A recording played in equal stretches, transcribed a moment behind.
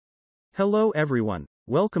Hello everyone,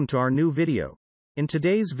 welcome to our new video. In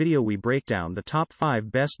today's video we break down the top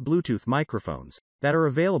 5 best Bluetooth microphones that are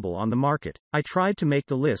available on the market. I tried to make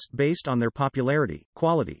the list based on their popularity,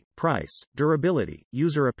 quality, price, durability,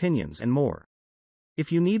 user opinions and more.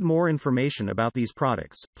 If you need more information about these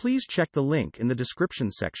products, please check the link in the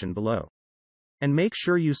description section below. And make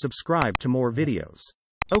sure you subscribe to more videos.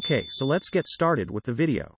 Okay, so let's get started with the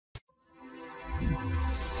video.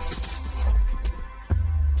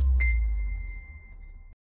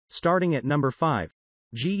 Starting at number 5.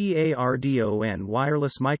 GEARDON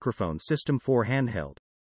Wireless Microphone System for Handheld.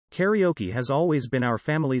 Karaoke has always been our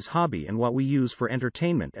family's hobby and what we use for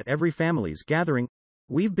entertainment at every family's gathering.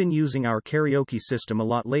 We've been using our karaoke system a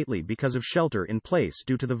lot lately because of shelter in place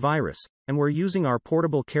due to the virus, and we're using our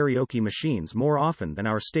portable karaoke machines more often than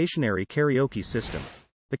our stationary karaoke system.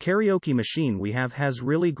 The karaoke machine we have has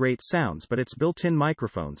really great sounds, but its built-in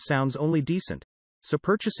microphone sounds only decent. So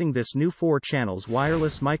purchasing this new 4-channels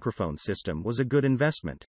wireless microphone system was a good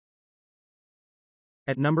investment.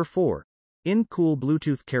 At number 4. IndeCool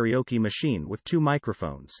Bluetooth Karaoke Machine with 2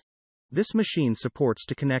 microphones. This machine supports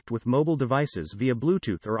to connect with mobile devices via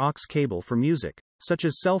Bluetooth or aux cable for music, such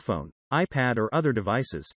as cell phone, iPad or other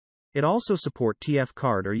devices. It also supports TF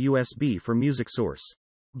card or USB for music source.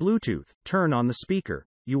 Bluetooth, turn on the speaker.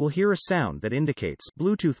 You will hear a sound that indicates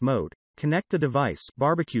Bluetooth mode. Connect the device,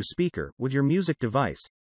 barbecue speaker, with your music device.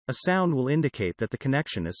 A sound will indicate that the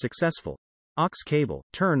connection is successful. Aux cable,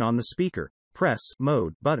 turn on the speaker. Press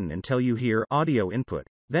mode button until you hear audio input.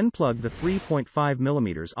 Then plug the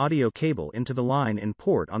 3.5mm audio cable into the line-in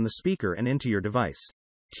port on the speaker and into your device.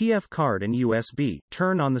 TF card and USB,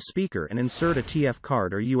 turn on the speaker and insert a TF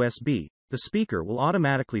card or USB. The speaker will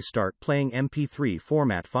automatically start playing MP3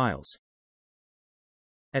 format files.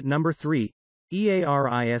 At number 3.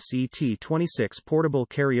 EARISE T26 Portable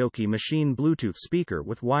Karaoke Machine Bluetooth Speaker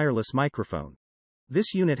with Wireless Microphone.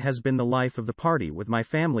 This unit has been the life of the party with my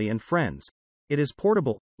family and friends. It is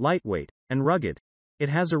portable, lightweight, and rugged. It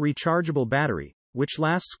has a rechargeable battery, which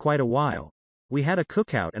lasts quite a while. We had a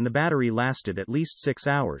cookout and the battery lasted at least 6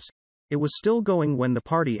 hours. It was still going when the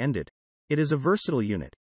party ended. It is a versatile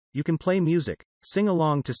unit. You can play music, sing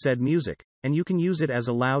along to said music, and you can use it as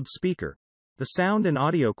a loudspeaker. The sound and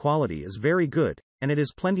audio quality is very good, and it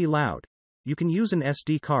is plenty loud. You can use an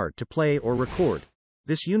SD card to play or record.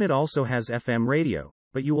 This unit also has FM radio,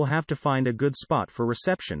 but you will have to find a good spot for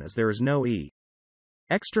reception as there is no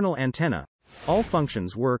external antenna. All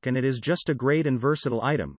functions work and it is just a great and versatile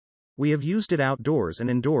item. We have used it outdoors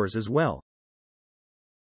and indoors as well.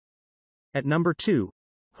 At number 2.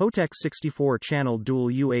 Hotec 64-channel dual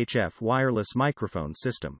UHF wireless microphone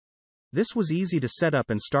system. This was easy to set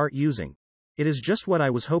up and start using. It is just what I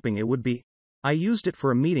was hoping it would be. I used it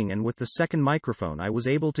for a meeting and with the second microphone I was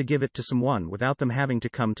able to give it to someone without them having to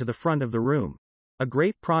come to the front of the room. A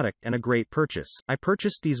great product and a great purchase. I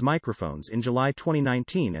purchased these microphones in July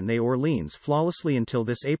 2019 and they Orleans flawlessly until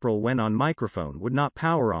this April when on microphone would not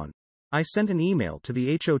power on. I sent an email to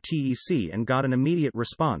the Hotec and got an immediate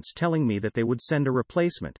response telling me that they would send a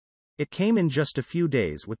replacement. It came in just a few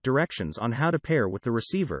days with directions on how to pair with the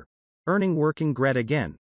receiver. Working great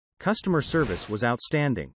again. Customer service was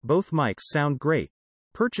outstanding. Both mics sound great.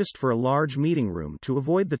 Purchased for a large meeting room to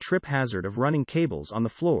avoid the trip hazard of running cables on the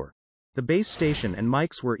floor. The base station and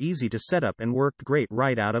mics were easy to set up and worked great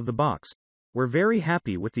right out of the box. We're very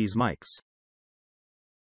happy with these mics.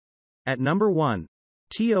 At number 1.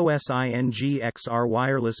 TOSING XR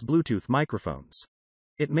Wireless Bluetooth Microphones.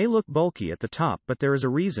 It may look bulky at the top, but there is a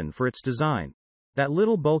reason for its design. That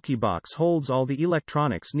little bulky box holds all the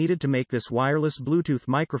electronics needed to make this wireless Bluetooth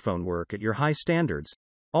microphone work at your high standards.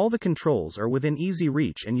 All the controls are within easy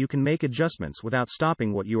reach and you can make adjustments without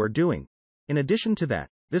stopping what you are doing. In addition to that,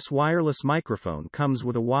 this wireless microphone comes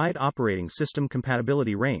with a wide operating system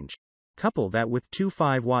compatibility range. Couple that with 2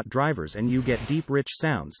 5-watt drivers and you get deep rich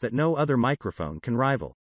sounds that no other microphone can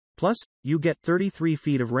rival. Plus, you get 33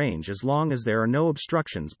 feet of range as long as there are no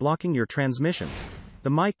obstructions blocking your transmissions. The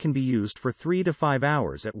mic can be used for 3 to 5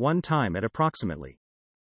 hours at one time at approximately.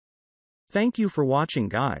 Thank you for watching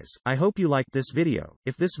guys. I hope you liked this video.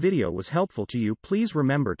 If this video was helpful to you, please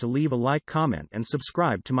remember to leave a like, comment and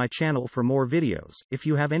subscribe to my channel for more videos. If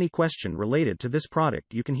you have any question related to this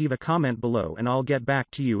product you can leave a comment below and I'll get back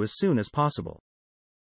to you as soon as possible.